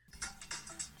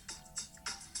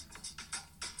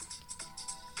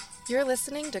You're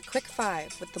listening to Quick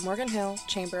 5 with the Morgan Hill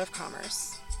Chamber of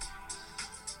Commerce.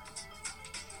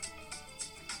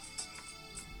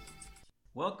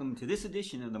 Welcome to this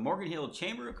edition of the Morgan Hill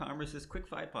Chamber of Commerce's Quick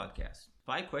 5 podcast.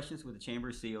 5 questions with the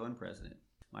Chamber's CEO and President.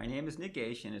 My name is Nick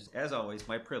Gage, and it's, as always,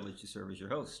 my privilege to serve as your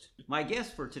host. My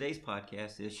guest for today's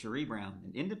podcast is Cheri Brown,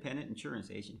 an independent insurance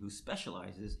agent who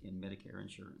specializes in Medicare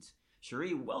insurance.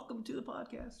 Cheri, welcome to the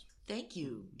podcast. Thank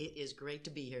you. It is great to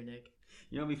be here, Nick.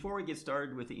 Before we get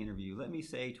started with the interview, let me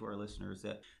say to our listeners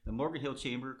that the Morgan Hill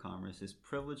Chamber of Commerce is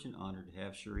privileged and honored to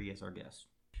have Cheri as our guest.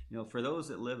 For those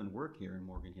that live and work here in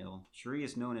Morgan Hill, Cheri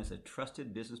is known as a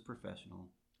trusted business professional,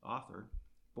 author,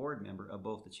 board member of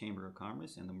both the Chamber of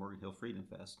Commerce and the Morgan Hill Freedom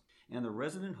Fest, and the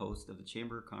resident host of the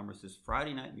Chamber of Commerce's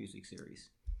Friday Night Music Series.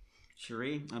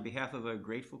 Cheri, on behalf of a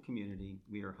grateful community,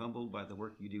 we are humbled by the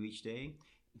work you do each day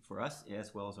for us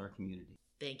as well as our community.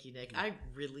 Thank you, Nick. I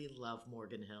really love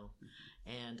Morgan Hill,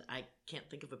 and I can't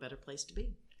think of a better place to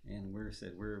be. And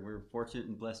we're fortunate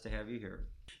and blessed to have you here.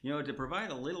 To provide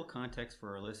a little context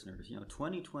for our listeners,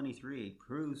 2023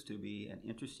 proves to be an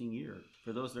interesting year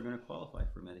for those that are going to qualify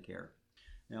for Medicare.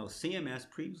 Now, CMS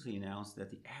previously announced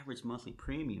that the average monthly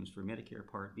premiums for Medicare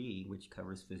Part B, which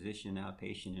covers physician,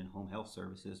 outpatient, and home health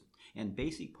services, and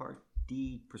basic Part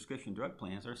D prescription drug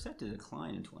plans are set to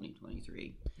decline in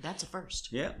 2023. That's a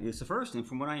first. Yeah, it's a first. And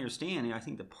from what I understand, I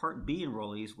think the Part B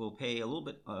enrollees will pay a little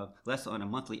bit less on a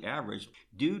monthly average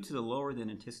due to the lower than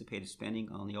anticipated spending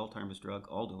on the Alzheimer's drug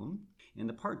Aldone. And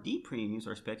the Part D premiums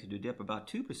are expected to dip about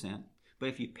 2%. But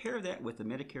if you pair that with the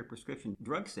Medicare prescription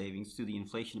drug savings through the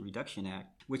Inflation Reduction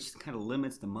Act, which kind of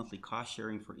limits the monthly cost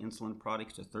sharing for insulin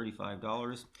products to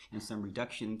 $35 and some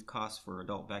reduction costs for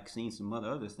adult vaccines and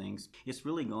other things, it's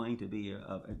really going to be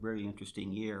a very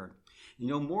interesting year.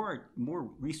 More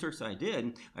research I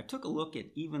did, I took a look at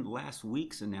even last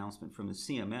week's announcement from the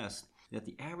CMS that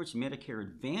the average Medicare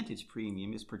Advantage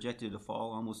premium is projected to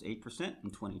fall almost 8%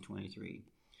 in 2023.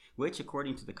 Which,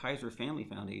 according to the Kaiser Family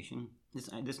Foundation,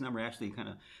 this number actually kind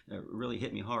of really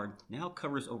hit me hard, now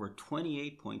covers over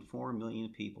 28.4 million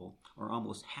people, or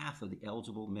almost half of the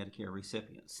eligible Medicare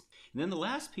recipients. And then the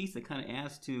last piece that kind of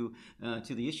adds to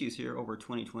the issues here over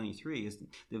 2023 is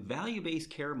the value-based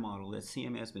care model that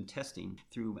CMS has been testing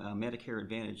through Medicare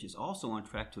Advantage is also on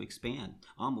track to expand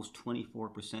almost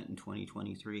 24% in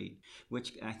 2023,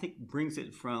 which I think brings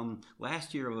it from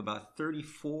last year of about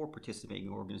 34 participating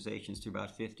organizations to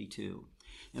about 52.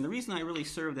 And the reason I really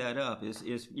serve that up is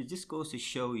it just goes to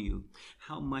show you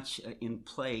how much in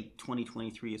play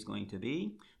 2023 is going to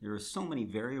be. There are so many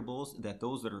variables that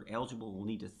those that are eligible will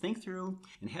need to think through,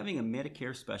 and having a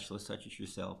Medicare specialist such as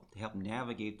yourself to help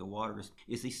navigate the waters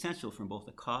is essential from both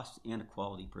a cost and a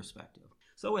quality perspective.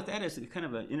 So with that as kind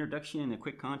of an introduction and a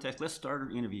quick context, let's start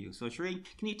our interview. So Cheri,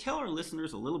 can you tell our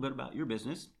listeners a little bit about your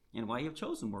business and why you've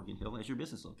chosen Morgan Hill as your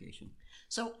business location?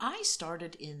 So I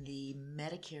started in the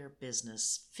Medicare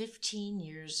business 15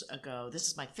 years ago. This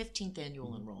is my 15th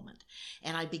annual enrollment.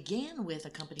 And I began with a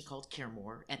company called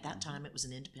CareMore. At that time, it was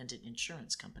an independent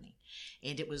insurance company.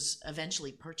 And it was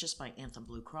eventually purchased by Anthem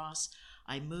Blue Cross.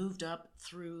 I moved up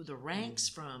through the ranks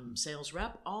from sales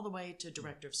rep all the way to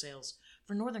director of sales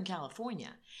for Northern California.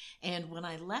 And when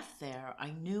I left there, I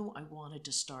knew I wanted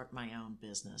to start my own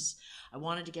business. I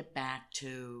wanted to get back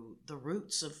to the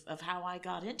roots of how I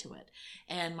got into it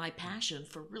and my passion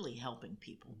for really helping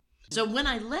people. So when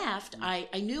I left, I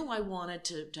knew I wanted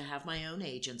to have my own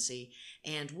agency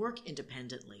and work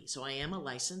independently. So I am a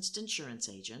licensed insurance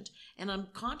agent, and I'm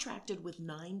contracted with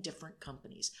 9 different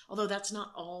companies. Although that's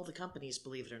not all the companies,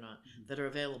 believe it or not, that are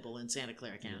available in Santa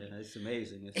Clara County. Yeah, it's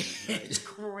amazing, isn't it? It's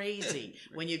crazy.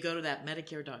 When you go to that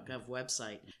Medicare.gov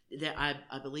website,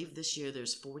 I believe this year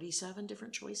there's 47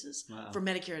 different choices for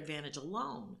Medicare Advantage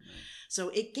alone. Wow. So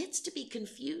it gets to be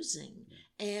confusing.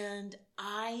 And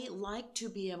I like to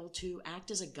be able to act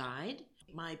as a guide.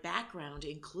 My background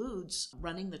includes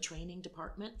running the training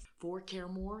department for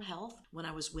CareMore Health when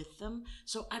I was with them.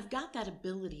 So I've got that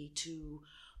ability to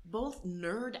both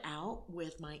nerd out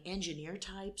with my engineer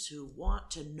types who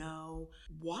want to know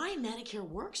why Medicare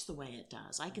works the way it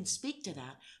does. I can speak to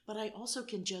that, but I also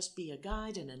can just be a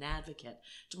guide and an advocate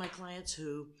to my clients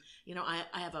who, I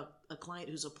have a client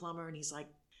who's a plumber, and he's like,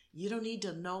 you don't need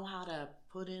to know how to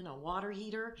put in a water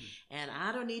heater, and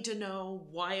I don't need to know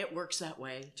why it works that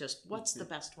way. Just what's the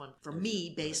best one for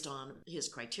me based on his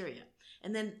criteria.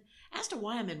 And then as to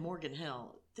why I'm in Morgan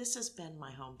Hill, this has been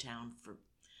my hometown for,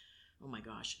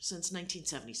 since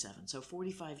 1977, so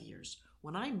 45 years.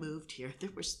 When I moved here,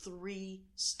 there was 3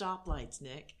 stoplights,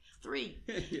 Nick. 3.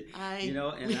 I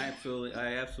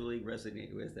absolutely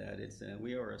resonate with that. It's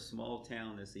we are a small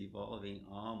town that's evolving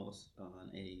almost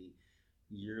on a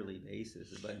yearly basis.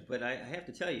 But I have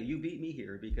to tell you, you beat me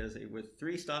here because with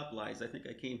 3 stoplights, I think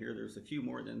I came here. There's a few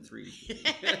more than 3.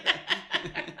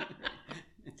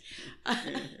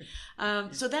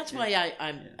 So that's why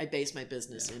I base my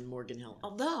business in Morgan Hill.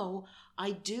 Although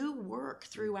I do work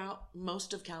throughout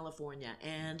most of California,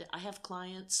 and I have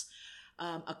clients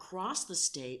across the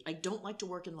state. I don't like to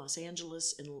work in Los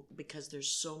Angeles because there's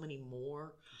so many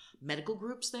more medical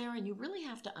groups there, and you really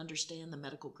have to understand the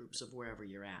medical groups of wherever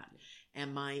you're at.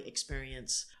 And my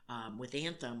experience with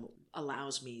Anthem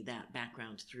allows me that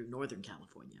background through Northern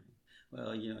California.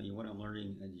 Well, what I'm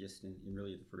learning, just in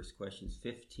really the first question, is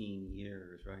 15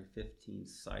 years, right? 15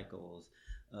 cycles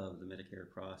of the Medicare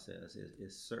process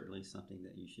is certainly something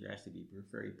that you should actually be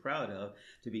very proud of,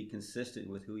 to be consistent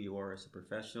with who you are as a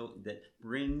professional that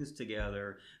brings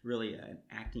together really an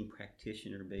acting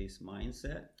practitioner-based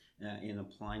mindset in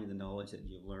applying the knowledge that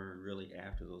you've learned really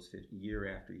after those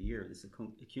year after year. This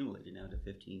accumulated now to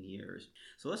 15 years.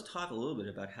 So let's talk a little bit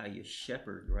about how you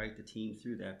shepherd, right, the team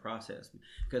through that process,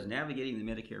 because navigating the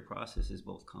Medicare process is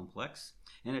both complex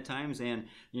and at times, and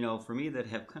for me that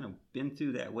have kind of been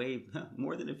through that wave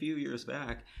more than a few years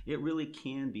back, it really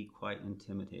can be quite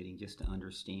intimidating just to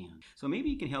understand. So maybe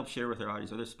you can help share with our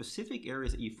audience, are there specific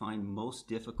areas that you find most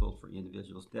difficult for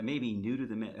individuals that may be new to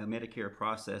the Medicare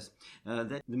process,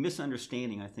 that the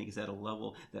misunderstanding, I think, is at a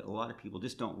level that a lot of people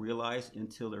just don't realize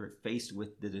until they're faced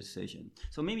with the decision.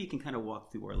 So maybe you can kind of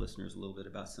walk through our listeners a little bit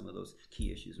about some of those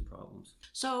key issues and problems.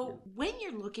 So when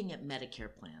you're looking at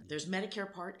Medicare plan, there's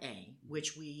Medicare Part A,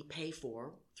 which we pay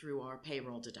for through our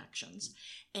payroll deductions,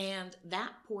 and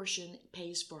that portion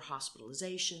pays for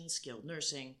hospitalization, skilled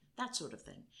nursing, that sort of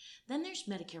thing. Then there's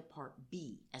Medicare Part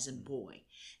B, as in boy,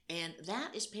 and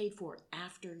that is paid for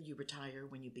after you retire,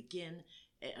 when you begin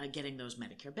getting those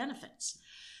Medicare benefits.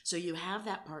 So you have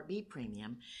that Part B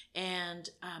premium, and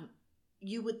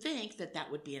you would think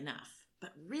that would be enough,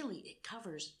 but really it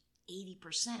covers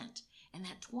 80%, and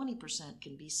that 20%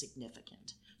 can be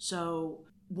significant. So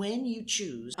when you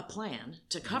choose a plan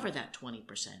to cover that 20%,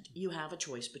 you have a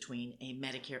choice between a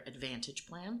Medicare Advantage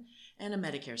plan and a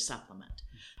Medicare supplement.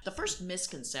 The first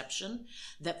misconception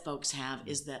that folks have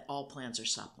is that all plans are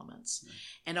supplements. Right.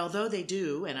 And although they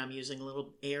do, and I'm using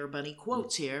little air bunny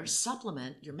quotes here,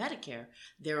 supplement your Medicare,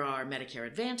 there are Medicare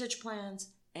Advantage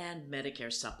plans and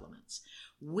Medicare supplements.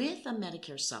 With a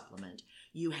Medicare supplement,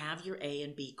 you have your A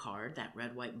and B card, that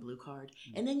red, white, and blue card,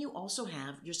 and then you also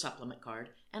have your supplement card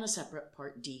and a separate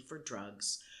Part D for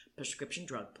drugs, prescription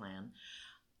drug plan.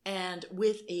 And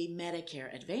with a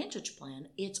Medicare Advantage plan,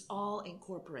 it's all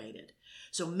incorporated.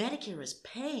 So Medicare is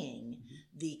paying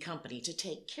the company to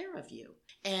take care of you.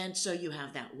 And so you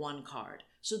have that one card.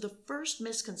 So the first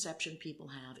misconception people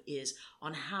have is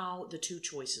on how the two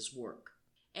choices work.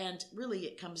 And really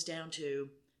it comes down to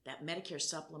that Medicare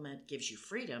supplement gives you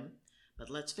freedom,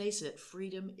 but let's face it,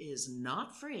 freedom is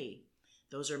not free.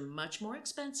 Those are much more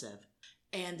expensive.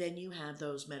 And then you have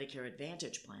those Medicare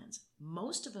Advantage plans.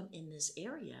 Most of them in this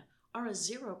area are a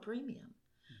zero premium.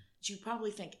 But you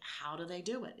probably think, how do they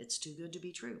do it? It's too good to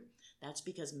be true. That's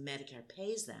because Medicare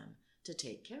pays them to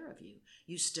take care of you.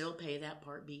 You still pay that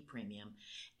Part B premium.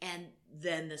 And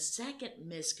then the second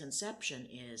misconception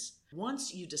is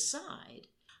once you decide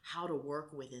how to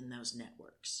work within those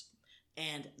networks.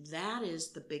 And that is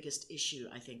the biggest issue,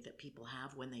 I think, that people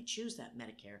have when they choose that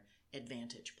Medicare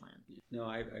Advantage plan. No,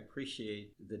 I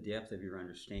appreciate the depth of your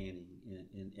understanding,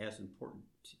 and as important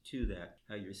to that,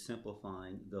 how you're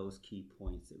simplifying those key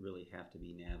points that really have to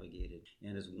be navigated.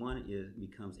 And as one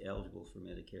becomes eligible for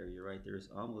Medicare, you're right, there's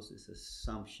almost this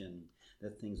assumption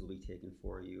that things will be taken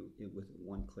for you with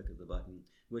one click of the button,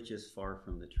 which is far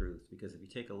from the truth. Because if you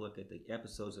take a look at the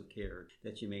episodes of care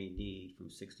that you may need from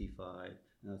 65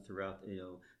 throughout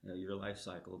your life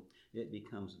cycle, it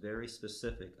becomes very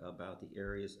specific about the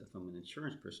areas from an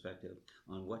insurance perspective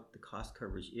on what the cost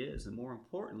coverage is. And more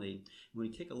importantly, when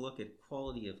you take a look at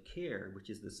quality of care,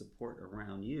 which is the support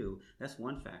around you, that's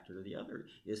one factor. The other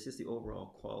is just the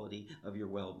overall quality of your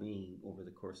well-being over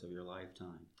the course of your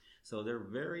lifetime. So there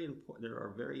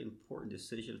are very important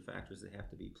decision factors that have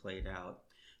to be played out.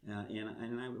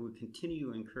 And I would continue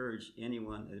to encourage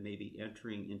anyone that may be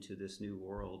entering into this new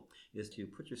world is to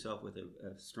put yourself with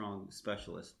a strong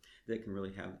specialist that can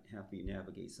really help you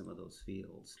navigate some of those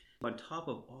fields. On top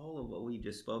of all of what we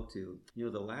just spoke to,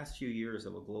 the last few years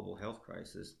of a global health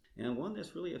crisis, and one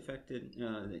that's really affected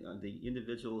the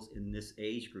individuals in this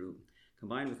age group,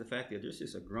 combined with the fact that there's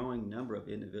just a growing number of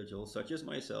individuals, such as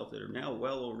myself, that are now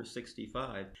well over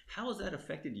 65. How has that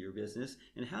affected your business,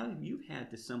 and how have you had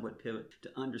to somewhat pivot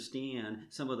to understand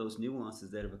some of those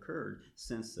nuances that have occurred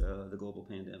since the global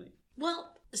pandemic?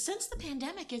 Well, since the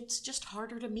pandemic, it's just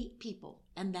harder to meet people.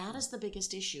 And that is the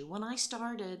biggest issue. When I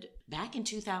started back in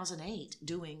 2008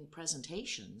 doing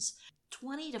presentations,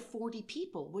 20 to 40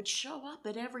 people would show up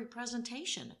at every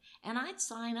presentation. And I'd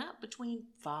sign up between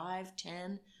 5,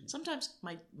 10, sometimes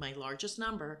my largest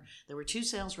number, there were 2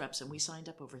 sales reps and we signed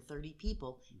up over 30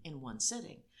 people in one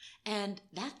sitting. And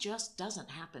that just doesn't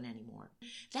happen anymore.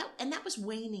 That was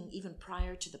waning even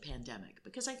prior to the pandemic,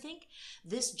 because I think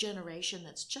this generation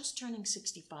that's just turning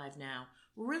 65 now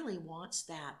really wants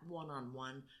that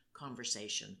one-on-one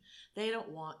conversation. They don't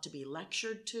want to be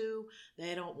lectured to.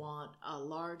 They don't want a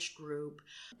large group.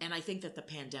 And I think that the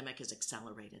pandemic has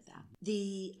accelerated that.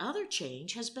 The other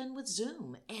change has been with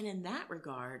Zoom. And in that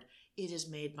regard, it has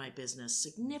made my business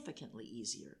significantly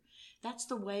easier. That's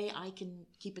the way I can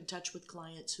keep in touch with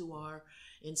clients who are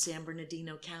in San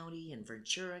Bernardino County and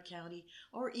Ventura County,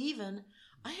 or even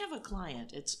I have a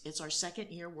client, it's our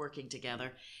second year working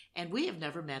together, and we have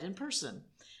never met in person.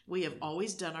 We have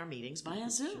always done our meetings via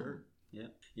Zoom. Sure. Yeah.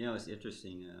 It's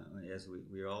interesting as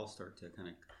we all start to kind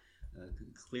of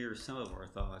clear some of our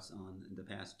thoughts on the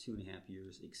past 2.5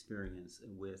 years experience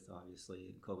with,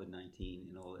 obviously, COVID-19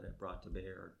 and all that it brought to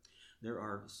bear. There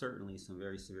are certainly some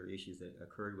very severe issues that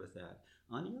occurred with that.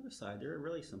 On the other side, there are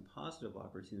really some positive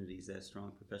opportunities that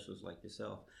strong professionals like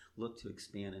yourself look to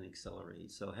expand and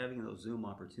accelerate. So having those Zoom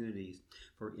opportunities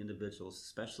for individuals,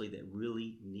 especially that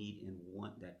really need and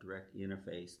want that direct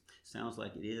interface, sounds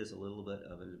like it is a little bit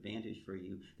of an advantage for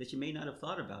you that you may not have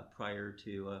thought about prior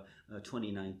to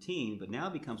 2019, but now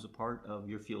becomes a part of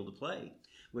your field of play,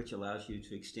 which allows you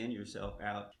to extend yourself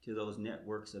out to those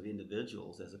networks of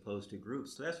individuals as opposed to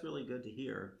groups. So that's really good to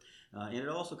hear. And it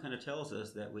also kind of tells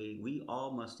us that we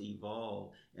all must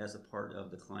evolve as a part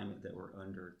of the climate that we're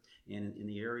under. And in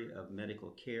the area of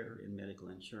medical care and medical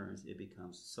insurance, it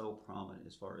becomes so prominent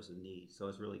as far as the need. So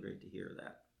it's really great to hear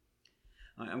that.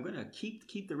 I'm going to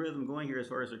keep the rhythm going here as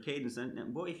far as our cadence.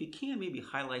 And boy, if you can, maybe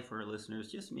highlight for our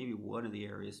listeners just maybe one of the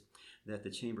areas that the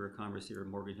Chamber of Commerce here in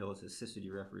Morgan Hill has assisted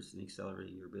your efforts in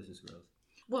accelerating your business growth.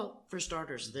 Well, for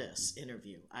starters, this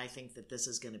interview. I think that this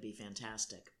is going to be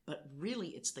fantastic. But really,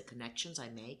 it's the connections I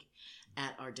make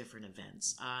at our different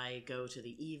events. I go to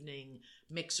the evening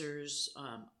mixers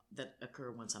that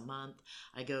occur once a month.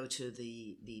 I go to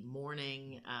the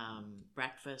morning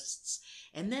breakfasts.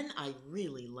 And then I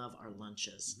really love our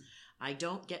lunches. Mm-hmm. I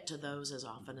don't get to those as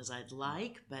often as I'd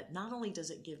like, but not only does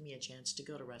it give me a chance to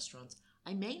go to restaurants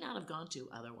I may not have gone to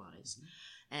otherwise. Mm-hmm.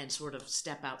 And sort of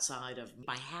step outside of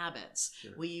my habits.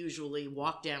 Sure. We usually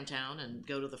walk downtown and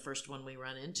go to the first one we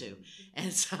run into.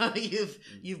 And so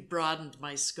you've broadened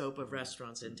my scope of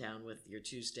restaurants in town with your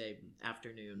Tuesday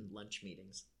afternoon lunch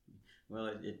meetings. Well,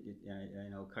 I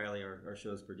know Kylie, our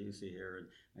show's producer here, and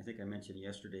I think I mentioned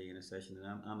yesterday in a session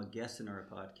that I'm a guest in our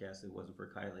podcast. If it wasn't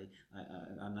for Kylie,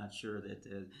 I'm not sure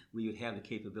that we would have the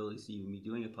capabilities to even be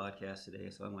doing a podcast today.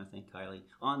 So I want to thank Kylie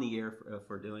on the air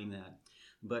for doing that.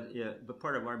 But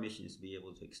part of our mission is to be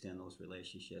able to extend those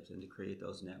relationships and to create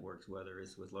those networks, whether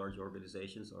it's with large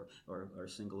organizations or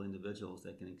single individuals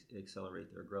that can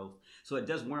accelerate their growth. So it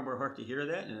does warm our heart to hear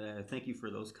that, and thank you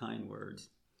for those kind words.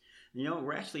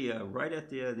 We're actually right at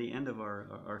the end of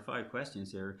our 5 questions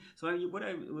here. So what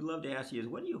I would love to ask you is,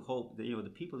 what do you hope that the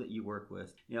people that you work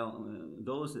with,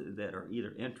 those that are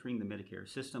either entering the Medicare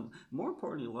system, more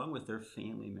importantly, along with their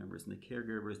family members and the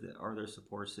caregivers that are their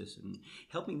support system,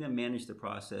 helping them manage the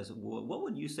process, what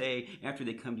would you say after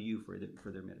they come to you for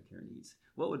their Medicare needs?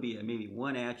 What would be maybe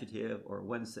one adjective or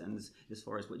one sentence as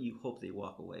far as what you hope they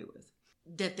walk away with?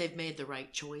 That they've made the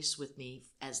right choice with me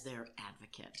as their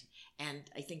advocate. And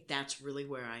I think that's really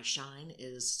where I shine,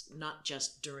 is not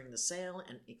just during the sale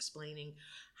and explaining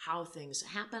how things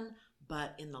happen,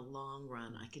 but in the long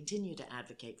run, I continue to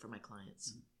advocate for my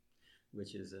clients.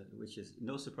 Which is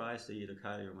no surprise to either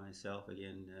Kylie or myself.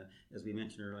 Again, as we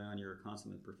mentioned earlier on, you're a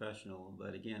consummate professional.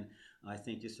 But again, I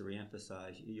think just to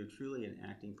reemphasize, you're truly an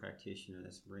acting practitioner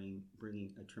that's bringing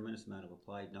a tremendous amount of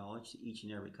applied knowledge to each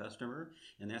and every customer,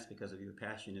 and that's because of your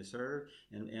passion to serve,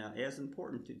 and as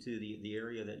important to the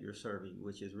area that you're serving,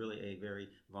 which is really a very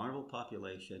vulnerable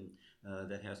population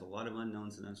that has a lot of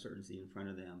unknowns and uncertainty in front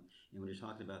of them. And when you're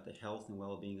talking about the health and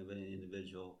well-being of an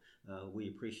individual, we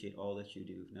appreciate all that you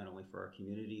do, not only for our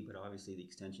community, but obviously the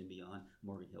extension beyond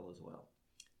Morgan Hill as well.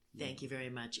 Thank you very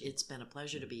much. It's been a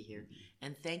pleasure to be here.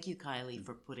 And thank you, Kylie,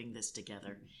 for putting this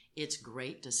together. It's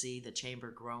great to see the Chamber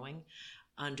growing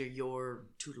under your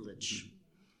tutelage.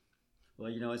 Well,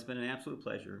 it's been an absolute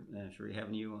pleasure, Cheri,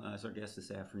 having you as our guest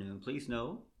this afternoon. Please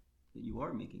know that you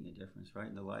are making a difference, right,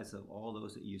 in the lives of all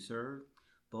those that you serve,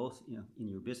 both in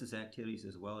your business activities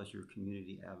as well as your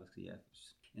community advocacy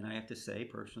efforts. And I have to say,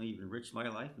 personally, you've enriched my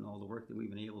life and all the work that we've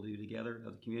been able to do together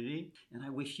as a community. And I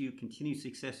wish you continued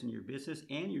success in your business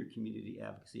and your community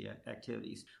advocacy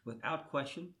activities. Without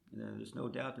question, there's no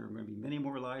doubt there are going to be many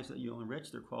more lives that you'll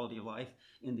enrich their quality of life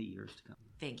in the years to come.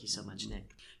 Thank you so much,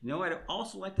 Nick. I'd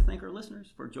also like to thank our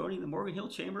listeners for joining the Morgan Hill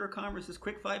Chamber of Commerce's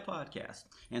Quick 5 podcast.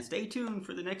 And stay tuned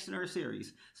for the next in our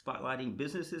series, spotlighting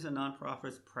businesses and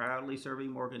nonprofits proudly serving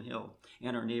Morgan Hill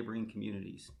and our neighboring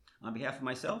communities. On behalf of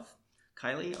myself,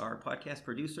 Kylie, our podcast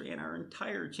producer, and our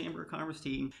entire Chamber of Commerce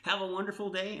team, have a wonderful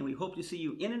day, and we hope to see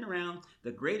you in and around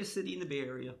the greatest city in the Bay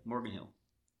Area, Morgan Hill.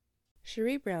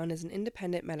 Cheri Brown is an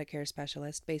independent Medicare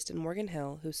specialist based in Morgan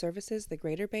Hill who services the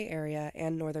Greater Bay Area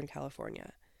and Northern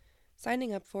California.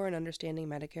 Signing up for and understanding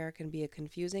Medicare can be a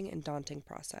confusing and daunting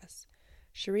process.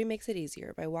 Cheri makes it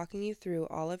easier by walking you through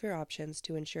all of your options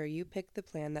to ensure you pick the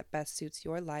plan that best suits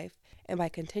your life and by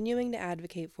continuing to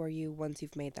advocate for you once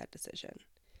you've made that decision.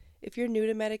 If you're new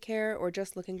to Medicare or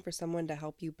just looking for someone to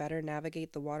help you better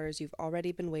navigate the waters you've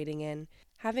already been wading in,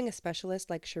 having a specialist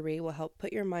like Cheri will help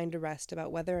put your mind to rest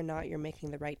about whether or not you're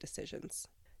making the right decisions.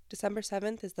 December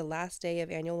 7th is the last day of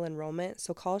annual enrollment,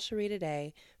 so call Cheri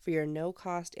today for your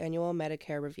no-cost annual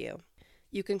Medicare review.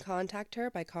 You can contact her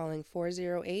by calling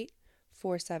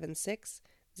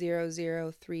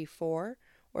 408-476-0034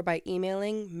 or by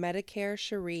emailing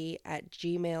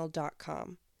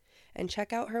medicarecheri@gmail.com. And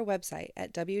check out her website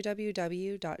at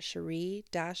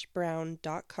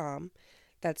www.cheri-brown.com.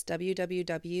 That's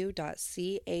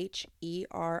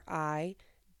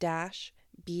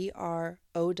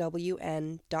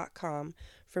www.cheri-brown.com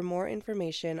for more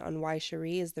information on why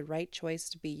Cheri is the right choice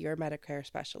to be your Medicare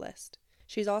specialist.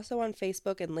 She's also on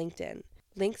Facebook and LinkedIn.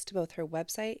 Links to both her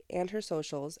website and her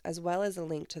socials, as well as a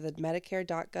link to the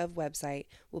Medicare.gov website,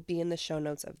 will be in the show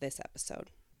notes of this episode.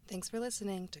 Thanks for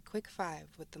listening to Quick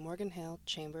 5 with the Morgan Hill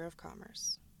Chamber of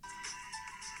Commerce.